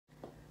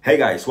Hey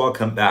guys,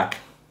 welcome back.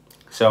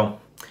 So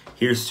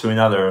here's to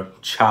another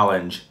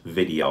challenge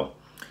video.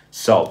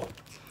 So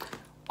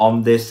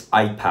on this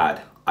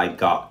iPad I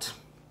got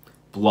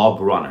Blob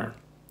Runner,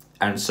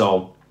 and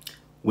so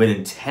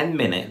within 10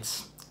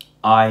 minutes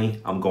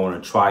I am going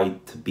to try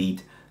to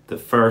beat the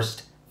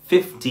first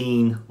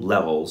 15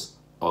 levels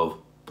of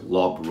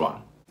Blob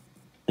Run.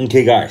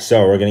 Okay guys,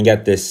 so we're gonna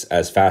get this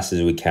as fast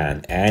as we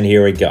can, and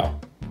here we go.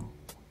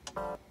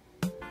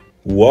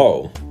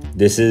 Whoa,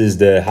 this is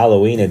the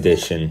Halloween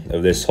edition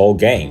of this whole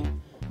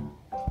game.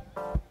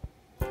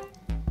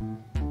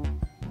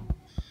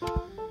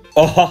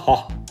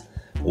 Oh,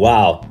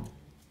 wow.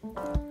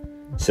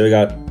 So we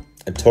got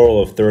a total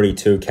of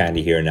 32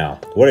 candy here now.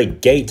 What a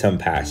gate I'm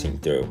passing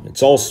through.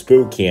 It's all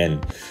spooky,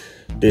 and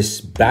this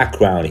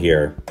background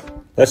here.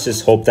 Let's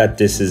just hope that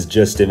this is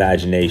just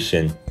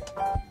imagination.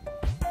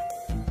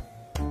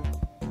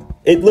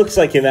 It looks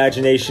like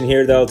imagination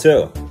here though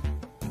too.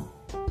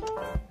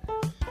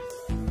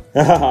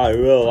 I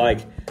really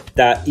like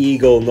that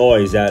eagle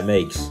noise that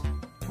makes.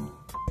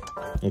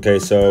 Okay,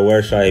 so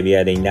where should I be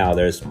heading now?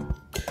 There's...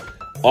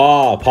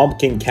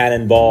 pumpkin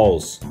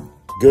cannonballs.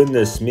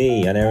 Goodness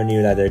me, I never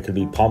knew that there could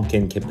be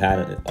pumpkin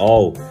cannon...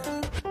 Oh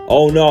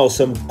no,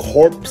 some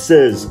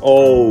corpses.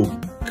 Oh,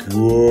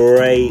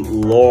 great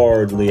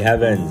lordly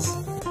heavens.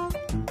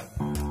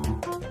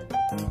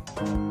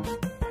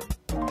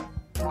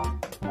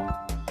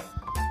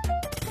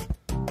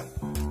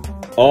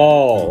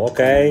 Oh,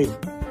 okay.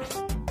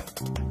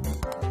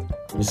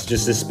 It's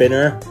just a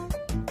spinner.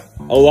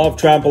 I love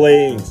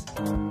trampolines.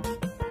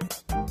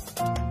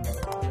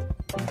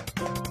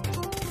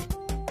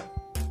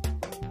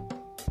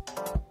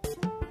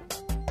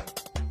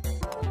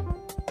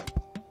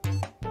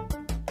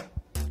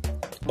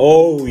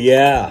 Oh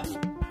yeah.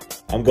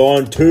 I'm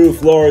going 2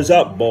 floors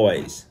up,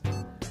 boys.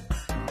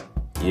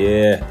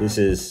 Yeah, this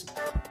is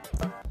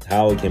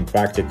how we can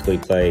practically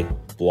play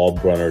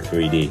Blob Runner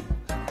 3D.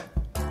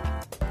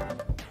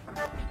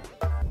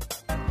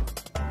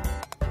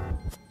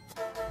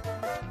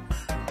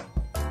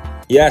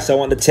 Yes, I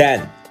want the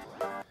 10.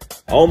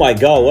 Oh my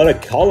god, what a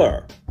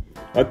color.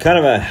 What kind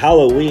of a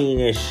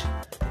Halloween-ish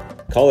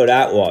color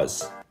that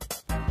was.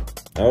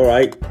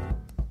 Alright.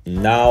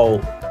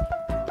 Now...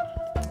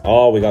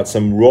 Oh, we got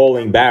some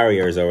rolling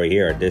barriers over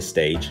here at this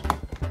stage.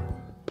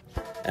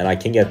 And I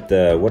can get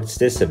the... What's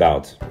this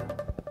about?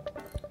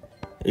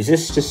 Is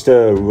this just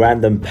a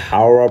random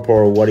power-up,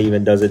 or what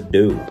even does it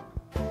do?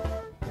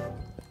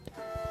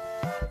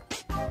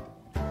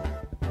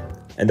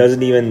 And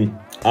doesn't even...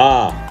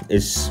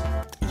 it's...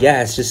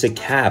 Yeah, it's just a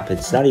cap.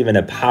 It's not even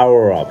a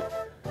power-up.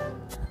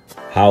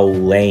 How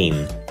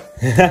lame.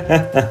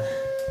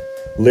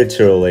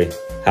 Literally,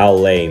 how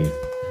lame.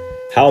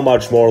 How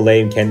much more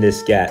lame can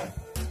this get?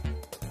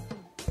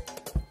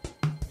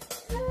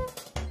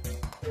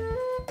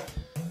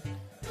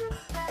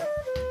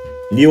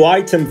 New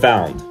item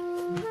found.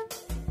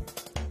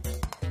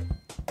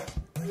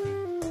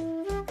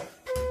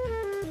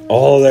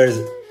 Oh, there's...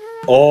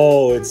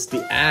 Oh, it's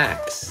the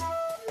axe.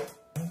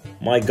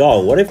 My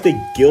god, what if the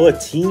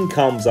guillotine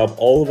comes up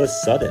all of a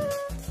sudden?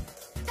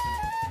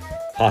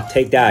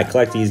 Take that,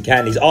 collect these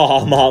candies.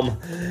 Oh, mom.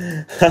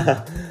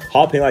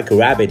 Hopping like a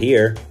rabbit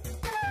here.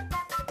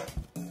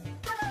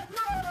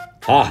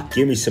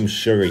 Give me some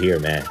sugar here,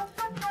 man.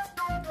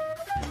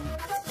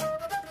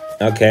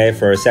 Okay,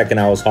 for a second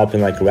I was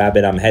hopping like a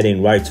rabbit. I'm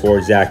heading right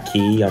towards that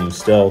key. I'm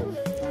still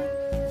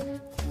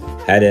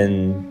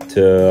heading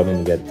to... I'm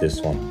gonna get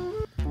this one.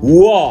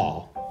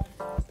 Whoa!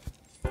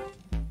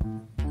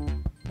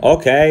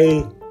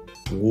 Okay,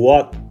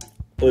 what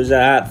was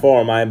that for?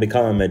 Am I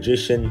become a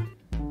magician?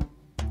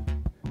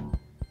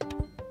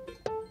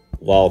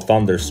 Well,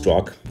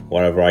 thunderstruck,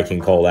 whatever I can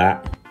call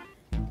that.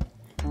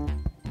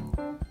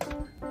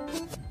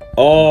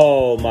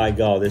 Oh my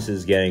god, this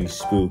is getting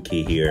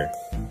spooky here.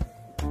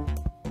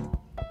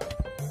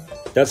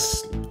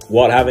 That's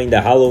what having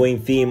the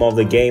Halloween theme of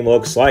the game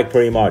looks like,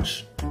 pretty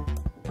much.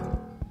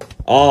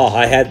 Oh,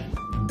 I had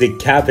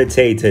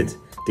decapitated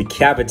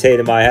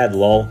my head,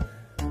 lol.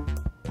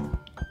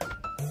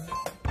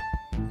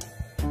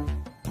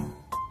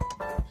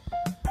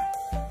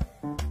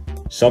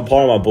 Some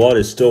part of my blood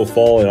is still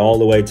falling all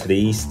the way to the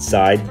east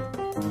side.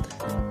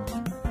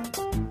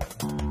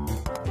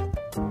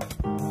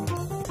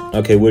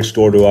 Okay, which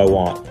door do I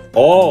want?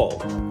 Oh!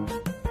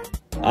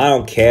 I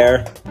don't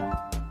care.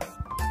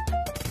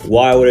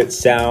 Why would it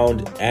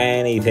sound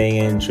anything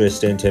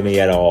interesting to me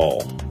at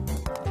all?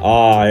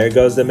 Here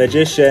goes the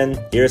magician.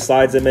 Here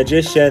slides the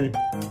magician.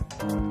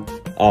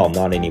 Oh,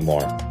 not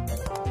anymore.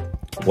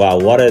 Wow,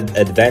 what an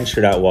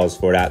adventure that was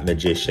for that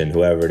magician,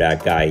 whoever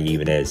that guy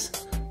even is.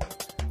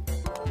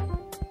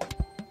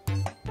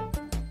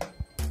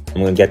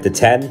 I'm gonna get the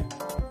 10.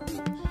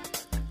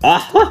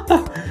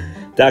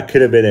 That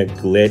could have been a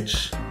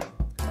glitch.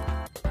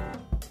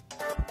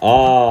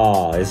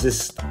 Is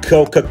this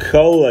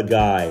Coca-Cola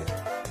guy?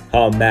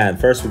 Oh man,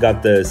 first we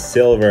got the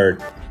silver,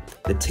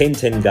 the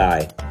Tintin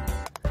guy.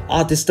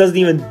 This doesn't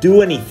even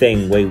do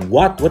anything. Wait,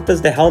 what? What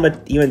does the helmet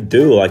even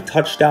do? Like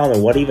touchdown, or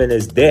what even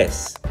is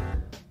this?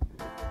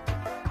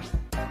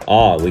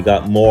 Oh, we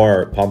got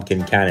more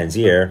pumpkin cannons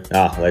here.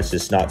 Ah, let's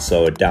just not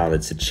slow it down.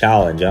 It's a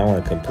challenge. I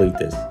want to complete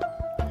this.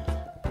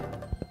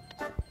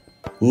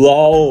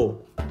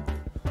 LOL.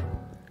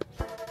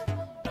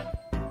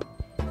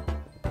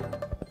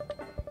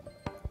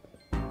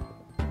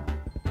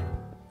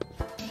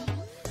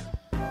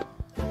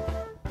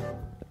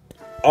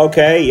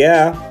 Okay,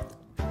 yeah.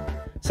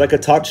 It's like a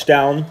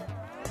touchdown.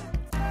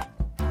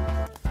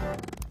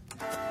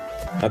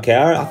 Okay,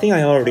 I think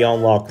I already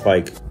unlocked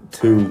like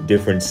 2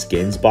 different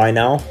skins by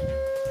now.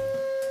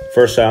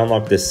 First I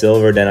unlocked the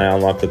silver, then I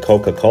unlocked the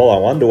Coca-Cola. I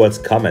wonder what's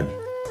coming.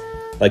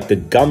 Like the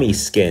gummy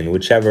skin,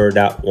 whichever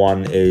that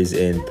one is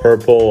in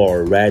purple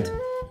or red.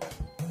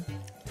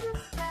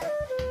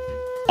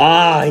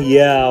 Ah,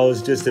 yeah, I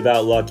was just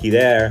about lucky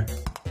there.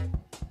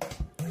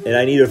 And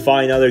I need to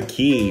find another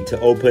key to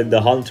open the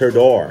hunter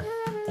door.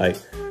 Like,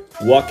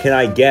 what can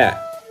I get?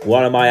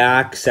 What am I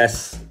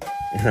access?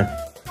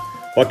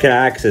 What can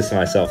I access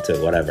myself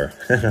to? Whatever.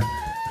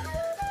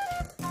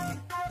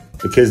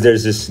 Because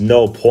there's just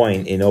no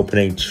point in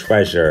opening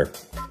treasure.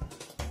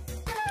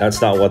 That's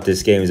not what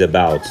this game is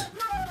about.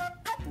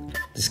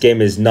 This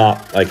game is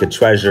not like a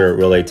treasure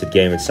related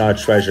game. It's not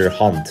a treasure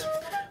hunt.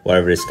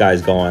 Whatever this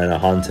guy's going on a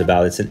hunt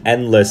about. It's an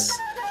endless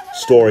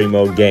story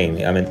mode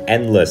game. I mean,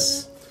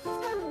 endless.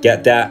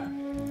 Get that?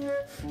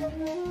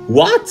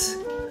 What?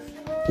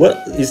 What?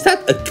 Is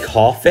that a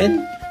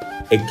coffin?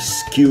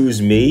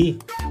 Excuse me?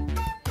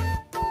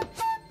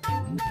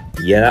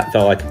 Yeah, that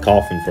felt like a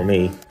coffin for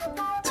me.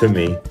 To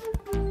me.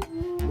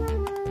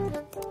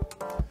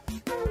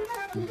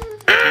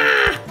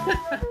 Ah!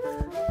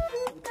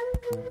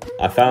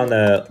 I found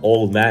an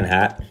old man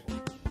hat.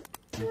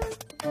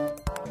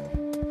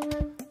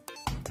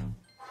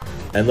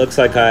 And looks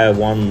like I have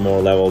one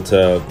more level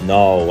to...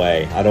 No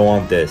way. I don't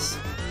want this.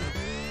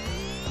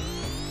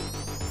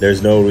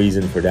 There's no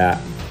reason for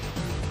that.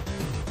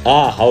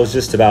 Ah, I was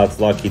just about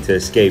lucky to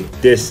escape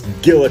this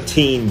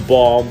guillotine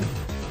bomb.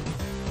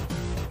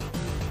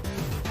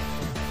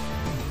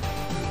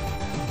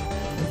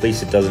 At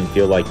least it doesn't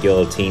feel like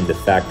guillotine, the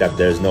fact that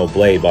there's no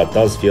blade, but it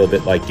does feel a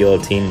bit like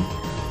guillotine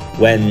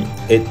when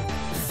it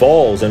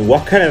falls. And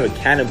what kind of a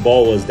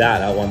cannonball was that?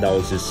 That one that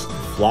was just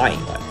flying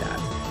like that.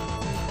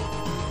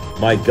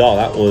 My god,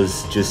 that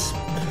was just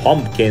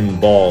pumpkin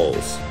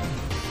balls.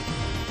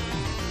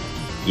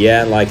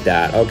 Yeah, like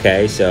that.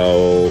 Okay,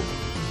 so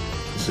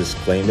let's just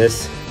claim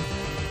this.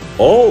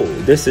 Oh,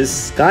 this is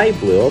sky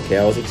blue. Okay,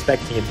 I was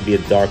expecting it to be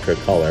a darker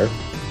color.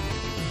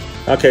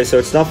 Okay, so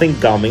it's nothing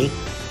gummy.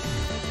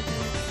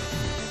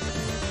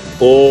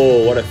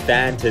 Oh, what a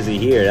fantasy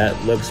here. That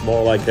looks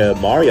more like a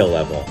Mario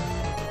level.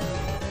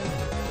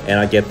 And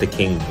I get the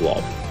King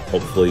Blob.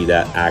 Hopefully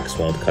that axe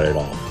won't cut it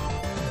off.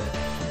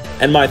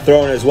 And my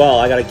throne as well.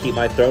 I gotta keep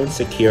my throne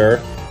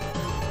secure.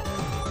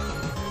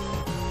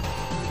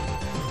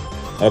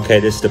 Okay,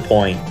 this is the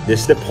point.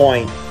 This is the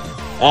point.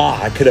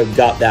 Ah, I could have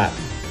got that.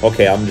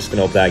 Okay, I'm just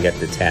gonna hope that I get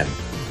the 10.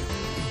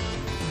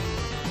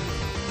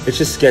 It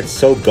just gets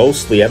so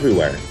ghostly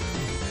everywhere.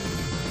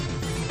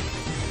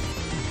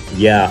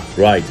 Yeah,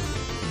 right.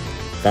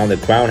 Found the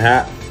crown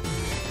hat.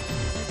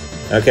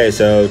 Okay,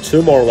 so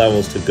 2 more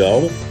levels to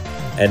go.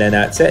 And then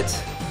that's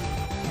it.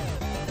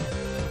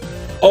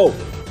 Oh!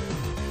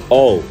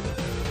 Oh.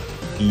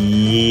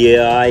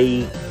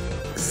 Yikes.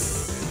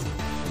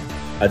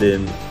 I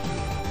didn't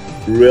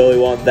really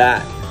want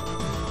that.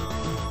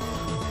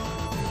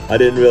 I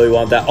didn't really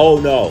want that. Oh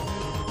no.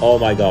 Oh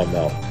my god,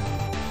 no.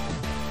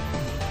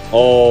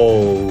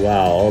 Oh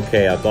wow.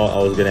 Okay, I thought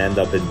I was gonna end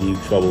up in deep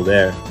trouble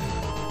there.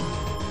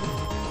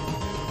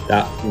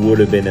 That would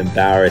have been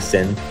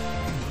embarrassing.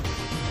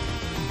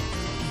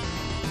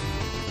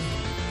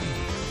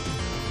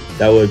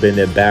 That would have been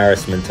the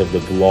embarrassment of the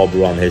Blob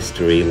Run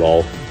history,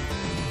 lol.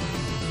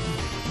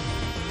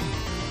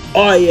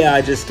 Oh yeah,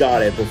 I just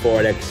got it before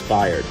it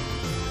expired.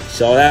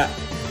 Saw that?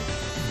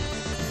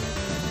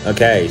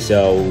 Okay,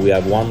 so we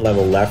have 1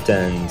 level left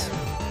and...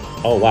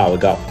 Oh wow, we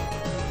got...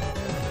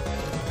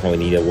 Oh, we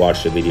need to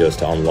watch the videos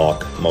to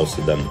unlock most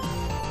of them.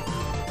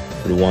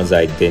 For the ones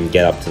I didn't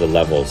get up to the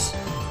levels.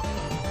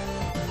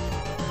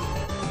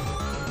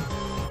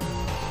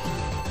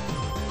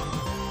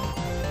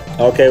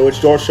 Okay, which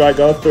door should I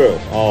go through?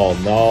 Oh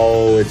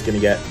no, it's gonna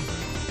get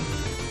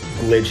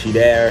glitchy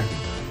there.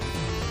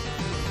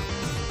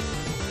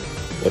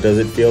 What does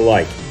it feel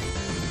like?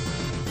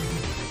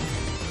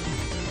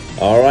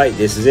 Alright,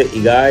 this is it,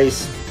 you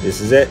guys.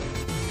 This is it.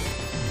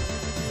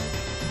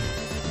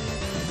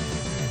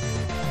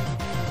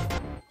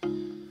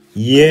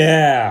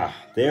 Yeah,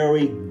 there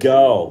we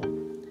go.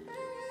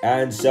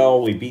 And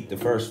so we beat the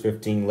first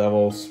 15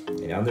 levels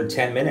in under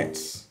 10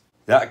 minutes.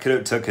 That could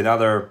have took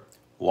another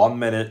 1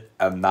 minute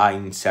and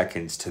 9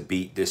 seconds to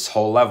beat this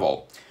whole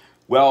level.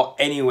 Well,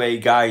 anyway,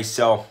 guys,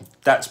 so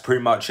that's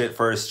pretty much it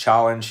for this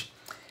challenge.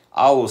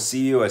 I will see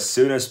you as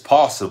soon as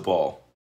possible.